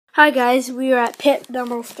Hi guys, we are at pit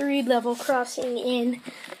number 3 level crossing in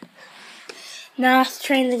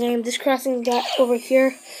No.3 the game. This crossing got over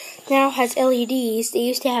here now has LEDs. They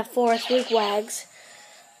used to have forest wigwags.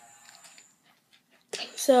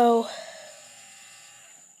 So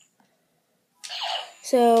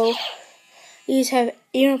these have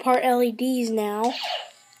even part LEDs now.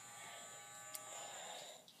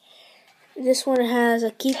 This one has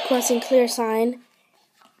a keep crossing clear sign,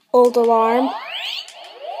 old alarm,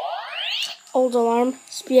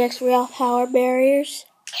 SPX rail power barriers.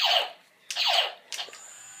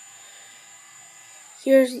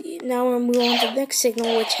 Now we'll move on to the next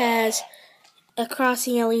signal, which has a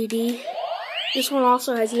crossing LED. This one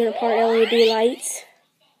also has unit part LED lights.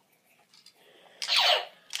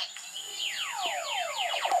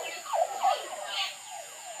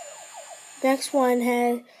 The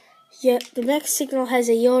next signal has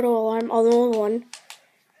a yodel alarm, an old one,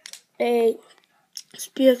 a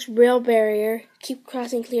SPX rail barrier, keep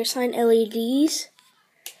crossing clear sign LEDs.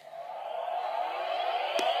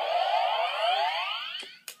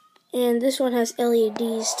 And this one has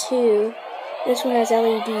LEDs too.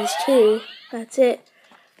 That's it.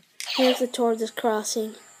 Here's the tour of this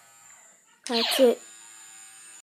crossing. That's it.